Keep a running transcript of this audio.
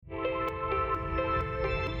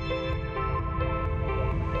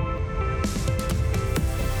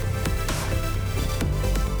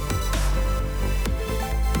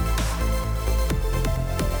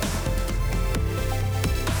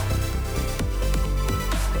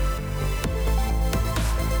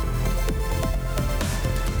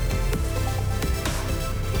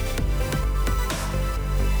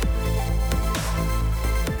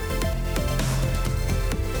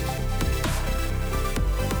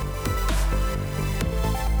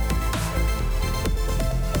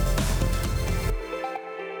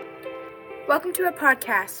Welcome to our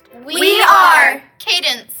podcast. We are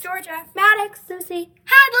Cadence, Georgia, Maddox, Susie,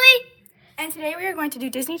 Hadley. and today we are going to do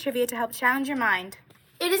Disney trivia to help challenge your mind.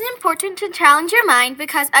 It is important to challenge your mind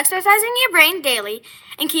because exercising your brain daily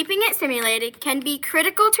and keeping it stimulated can be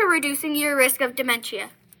critical to reducing your risk of dementia.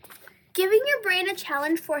 Giving your brain a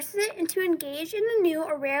challenge forces it to engage in the new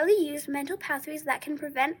or rarely used mental pathways that can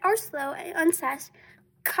prevent or slow and unassessed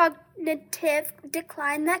cognitive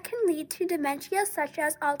decline that can lead to dementia such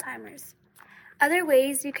as Alzheimer's. Other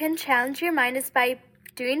ways you can challenge your mind is by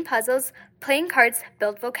doing puzzles, playing cards,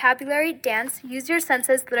 build vocabulary, dance, use your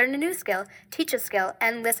senses, learn a new skill, teach a skill,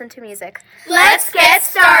 and listen to music. Let's get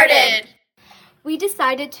started. We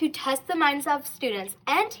decided to test the minds of students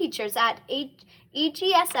and teachers at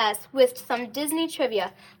EGSS with some Disney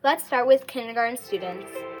trivia. Let's start with kindergarten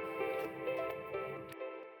students.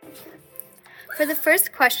 For the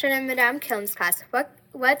first question in Madame Kilm's class,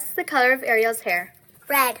 what's the color of Ariel's hair?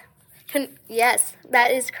 Red. Yes,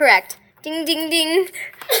 that is correct. Ding, ding, ding.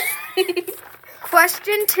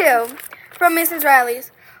 Question 2 from Mrs.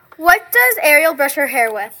 Riley's. What does Ariel brush her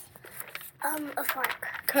hair with? A fork.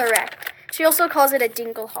 Correct. She also calls it a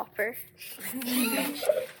dingle hopper.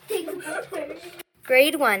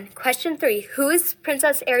 Grade 1, question 3. Who is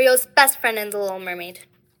Princess Ariel's best friend in The Little Mermaid?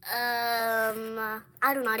 I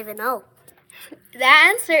do not even know. The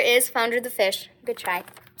answer is Flounder the fish. Good try.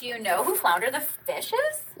 Do you know who Flounder the fish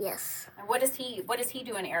is? Yes. And what does he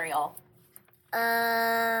do in Ariel?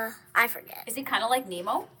 I forget. Is he kind of like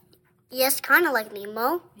Nemo? Yes, kind of like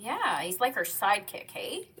Nemo. Yeah, he's like her sidekick,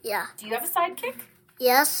 hey? Yeah. Do you have a sidekick?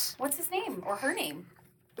 Yes, What's his name or her name?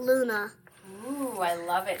 Luna. Ooh, I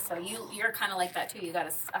love it. So you're kind of like that too. You got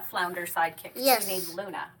a flounder sidekick Yes. named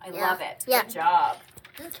Luna. I Yeah. love it. Yeah. Good job.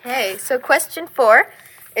 Okay, so question 4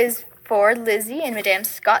 is for Lizzie in Madame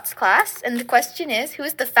Scott's class. And the question is, who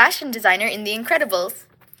is the fashion designer in The Incredibles?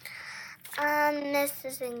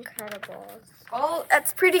 Mrs. Incredibles. Oh,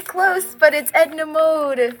 that's pretty close, but it's Edna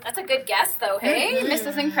Mode. That's a good guess though, hey?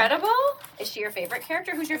 Mrs. Incredible? Is she your favorite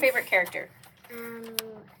character? Who's your favorite character?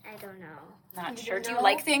 I don't know. Not sure. Do you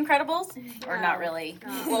like The Incredibles? Or not really?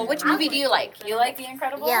 Well, which movie do you like? You like The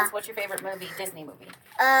Incredibles? Yeah. What's your favorite movie, Disney movie?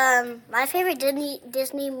 My favorite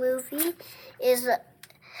Disney movie is The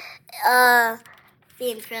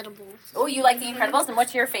Incredibles. Oh, you like The Incredibles? And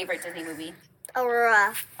what's your favorite Disney movie?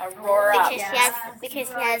 Aurora. Aurora. Because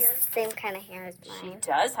she has the same kind of hair as She mine.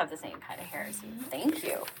 does have the same kind of hair as you. Thank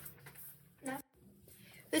you.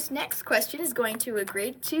 This next question is going to a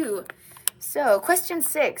grade 2. So, question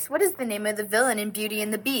 6. What is the name of the villain in Beauty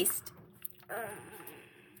and the Beast? I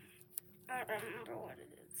don't remember what it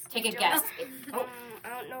is. Take a guess. I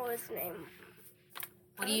don't know his name.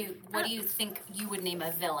 What do you think you would name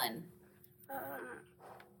a villain?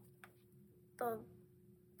 The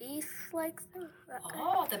beast likes him.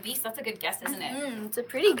 Oh, the Beast. That's a good guess, isn't it? It's a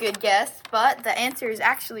pretty good guess, but the answer is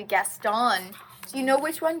actually Gaston. Do you know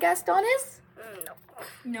which one Gaston is?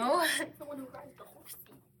 No? The one who rides the horse.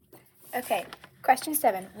 Okay, question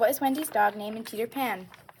 7. What is Wendy's dog name in Peter Pan?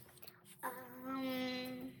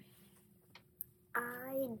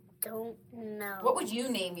 I don't know. What would you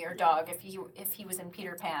name your dog if he was in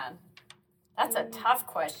Peter Pan? That's a tough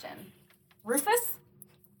question. Rufus?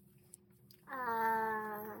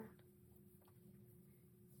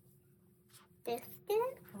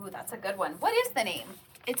 Biscuit? Ooh, that's a good one. What is the name?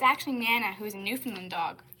 It's actually Nana, who's a Newfoundland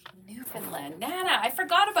dog. Newfoundland. Nana, I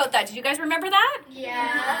forgot about that. Did you guys remember that?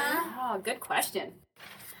 Yeah. Oh, good question.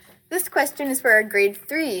 This question is for our grade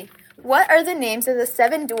 3. What are the names of the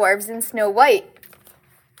 7 dwarves in Snow White?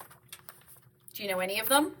 Do you know any of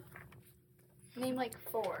them? Name like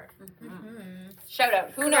 4. Shout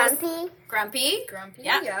out. Who knows? Grumpy. Grumpy? Grumpy,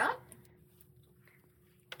 Yeah.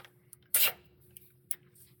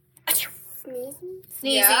 Sneezy.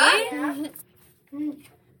 Sneezy?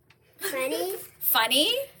 Funny.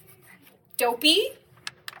 Funny? Dopey?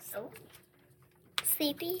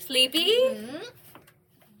 Sleepy. Sleepy?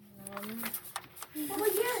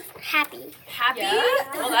 Happy. Happy?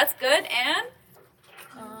 Well, that's good. And?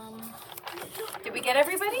 Did we get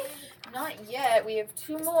everybody? Not yet. We have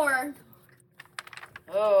 2 more.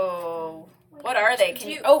 Oh. What are they? Can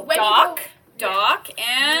you? Oh, Oh, when you Doc. go- Doc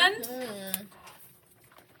and...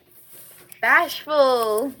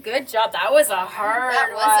 Bashful. Good job. That was a hard That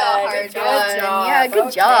was a hard Good one. job. Yeah, good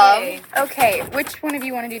Okay. job. Okay, which one of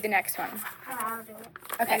you want to do the next one?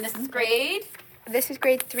 Okay, And this is grade? this is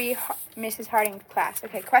grade 3, Mrs. Harding's class.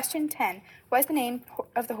 Okay, question 10. What is the name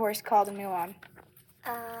of the horse called in Mulan?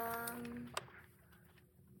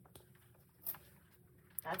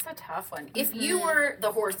 That's a tough one. If you were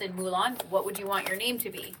the horse in Mulan, what would you want your name to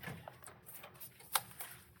be?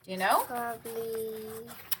 Do you know? Probably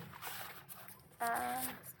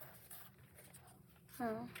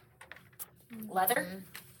Leather?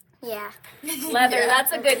 Yeah. Leather,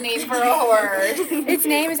 that's a good name for a horse. Its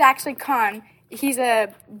name is actually Khan. He's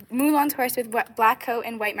a Mulan's horse with black coat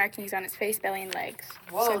and white markings on its face, belly, and legs.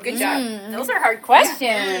 Whoa, So good job. Those are hard questions.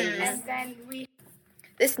 And then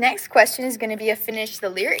This next question is going to be a finish the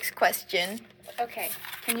lyrics question. Okay,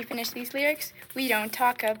 can you finish these lyrics? We don't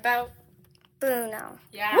talk about Bruno.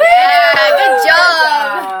 Yeah. Good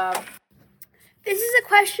job. this is a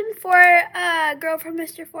question for a girl from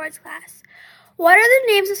Mr. Ford's class. What are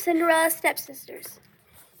the names of Cinderella's stepsisters?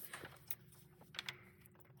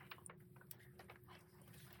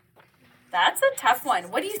 That's a tough one.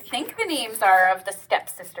 What do you think the names are of the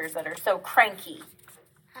stepsisters that are so cranky?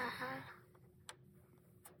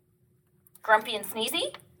 Grumpy and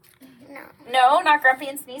Sneezy? No. No, not Grumpy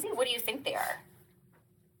and Sneezy. What do you think they are?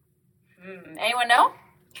 Anyone know?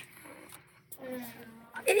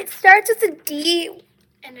 It starts with a D.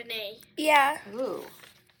 And an A. Yeah. Ooh.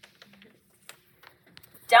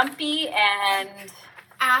 Dumpy and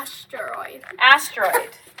Asteroid.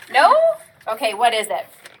 Asteroid. No? Okay, what is it?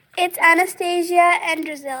 It's Anastasia and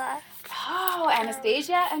Drusilla. Oh,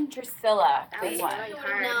 Anastasia and Drusilla. Good one.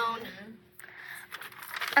 Known.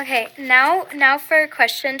 Okay, now for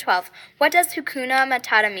question 12. What does Hakuna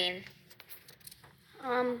Matata mean?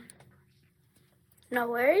 No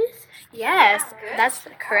worries. Yes, that's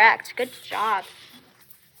correct. Good job.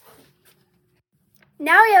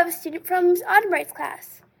 Now we have a student from Autumnbright's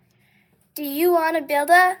class. Do you want to build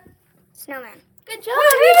a Snowman. Good job,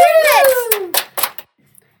 you did it!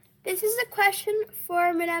 This is a question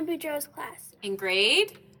for Madame Boudreau's class. In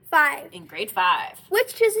grade? 5. In grade 5.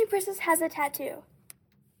 Which Disney princess has a tattoo?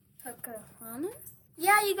 Pocahontas?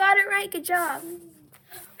 Yeah, you got it right. Good job.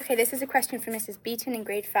 Okay, this is a question for Mrs. Beaton in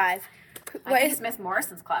grade 5. I What think is... it's Miss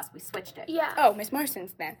Morrison's class. We switched it. Yeah. Oh, Miss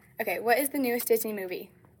Morrison's then. Okay, what is the newest Disney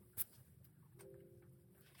movie?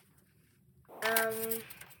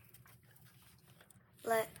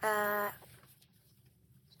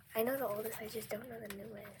 I know the oldest, I just don't know the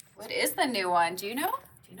newest. What is the new one? Do you know?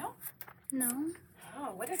 No.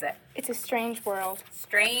 Oh, what is it? It's A Strange World.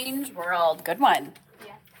 Strange World. Good one.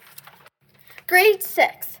 Grade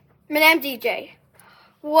 6. Madame DJ.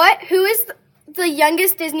 Who is the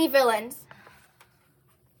youngest Disney villains?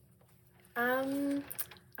 I'm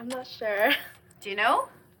not sure. Do you know?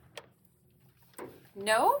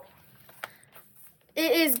 No?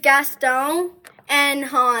 It is Gaston and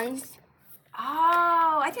Hans.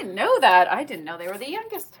 Oh, I didn't know that. I didn't know they were the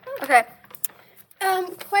youngest. Okay.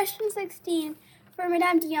 Question 16 for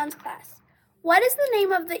Madame Dion's class. What is the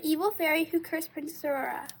name of the evil fairy who cursed Princess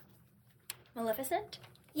Aurora? Maleficent?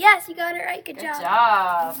 Yes, you got it right. Good Good job.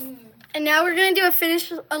 job. And now we're going to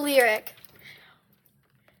do a lyric.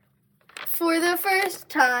 For the first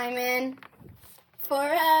time in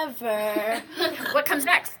forever. What comes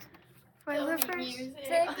next? For the first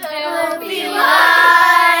There'll be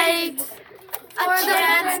light. A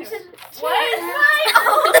chance. What?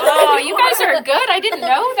 Oh, you guys are good. I didn't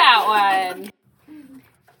know that one.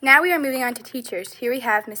 Now we are moving on to teachers. Here we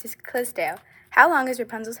have Mrs. Clisdale. How long is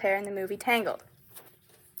Rapunzel's hair in the movie Tangled?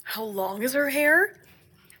 How long is her hair?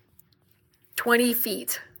 20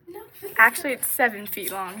 feet. Actually, it's 7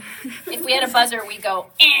 feet long. If we had a buzzer, we'd go,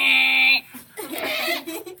 eh.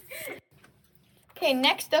 Okay,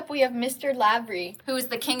 next up we have Mr. Lavery. Who is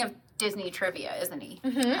the king of Disney trivia, isn't he?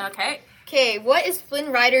 Mm-hmm. Okay. Okay, what is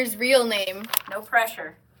Flynn Rider's real name? No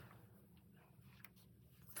pressure.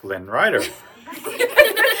 Flynn Rider.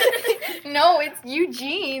 No, it's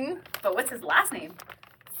Eugene But what's his last name?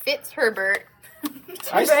 Fitzherbert.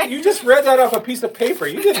 You just read that off a piece of paper.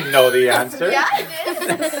 You didn't know the answer. Yeah, I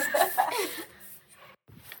did.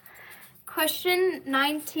 Question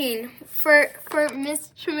 19 for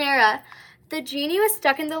Miss Chimera. The genie was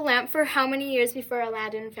stuck in the lamp for how many years before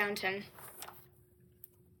Aladdin found him?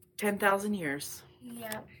 10,000 years.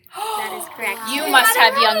 That is correct. You must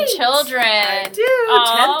have young children. I do.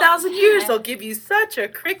 Oh. 10,000 years. They'll give you such a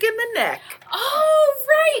crick in the neck. Oh,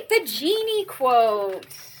 right. The genie quote.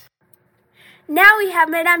 Now we have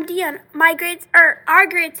Madame Dion, our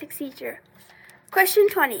grade 6 teacher. Question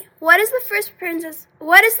 20. What is the first princess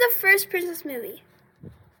movie?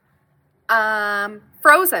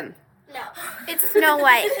 Frozen. No. It's Snow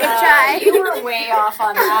White. Good try. You were way off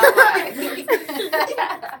on that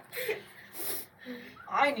one.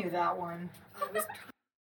 I knew that one.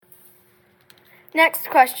 Next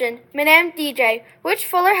question. Madame DJ, which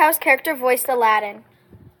Fuller House character voiced Aladdin?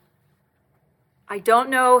 I don't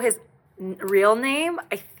know his real name.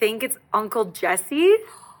 I think it's Uncle Jesse.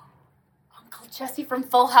 Uncle Jesse from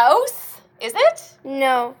Full House? Is it?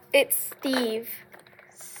 No, it's Steve.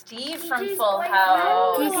 Steve from DJ's Full boyfriend.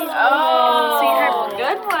 House. DJ's Oh, boyfriend.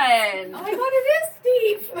 good one. Oh my god, it is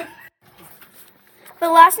Steve. The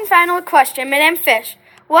last and final question, Madame Fish.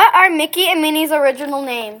 What are Mickey and Minnie's original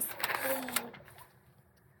names?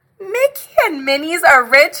 Mickey and Minnie's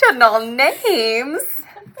original names?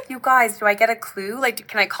 You guys, do I get a clue? Like,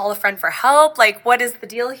 can I call a friend for help? Like, what is the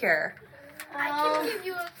deal here? I can give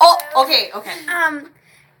you a Oh, okay.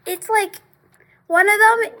 it's like one of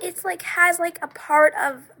them. It's like has like a part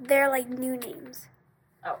of their like new names.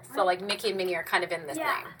 Oh, so like Mickey and Minnie are kind of in this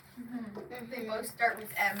Yeah. thing. They both start with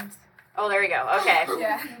M's. Oh, there we go. Okay.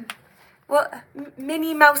 Yeah. Well,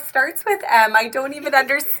 Minnie Mouse starts with M. I don't even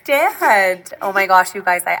understand. Oh my gosh, you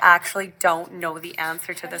guys, I actually don't know the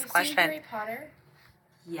answer to this question. Harry Potter?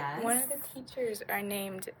 Yes. One of the teachers are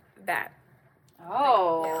named that.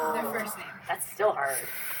 Oh. Their first name. That's still hard.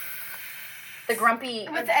 The grumpy.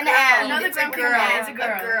 With an M. No, the It's a grumpy girl. one. It's a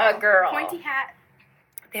girl. A girl. Pointy hat.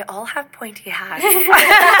 They all have pointy hats. I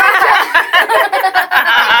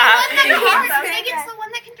think it's the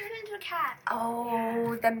one that can turn into a cat.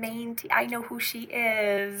 Oh, the main I know who she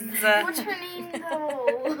is. What's her name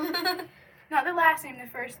though? Not the last name, the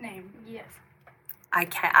first name. Yes.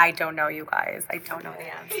 I don't know, you guys. I don't know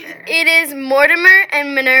the answer. It is Mortimer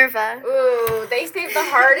and Minerva. Ooh, they saved the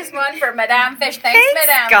hardest one for Madame Fish. Thanks,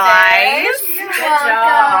 Madame guys. Fish. Good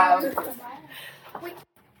job.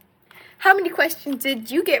 How many questions did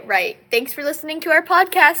you get right? Thanks for listening to our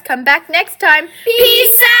podcast. Come back next time.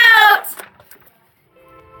 Peace out!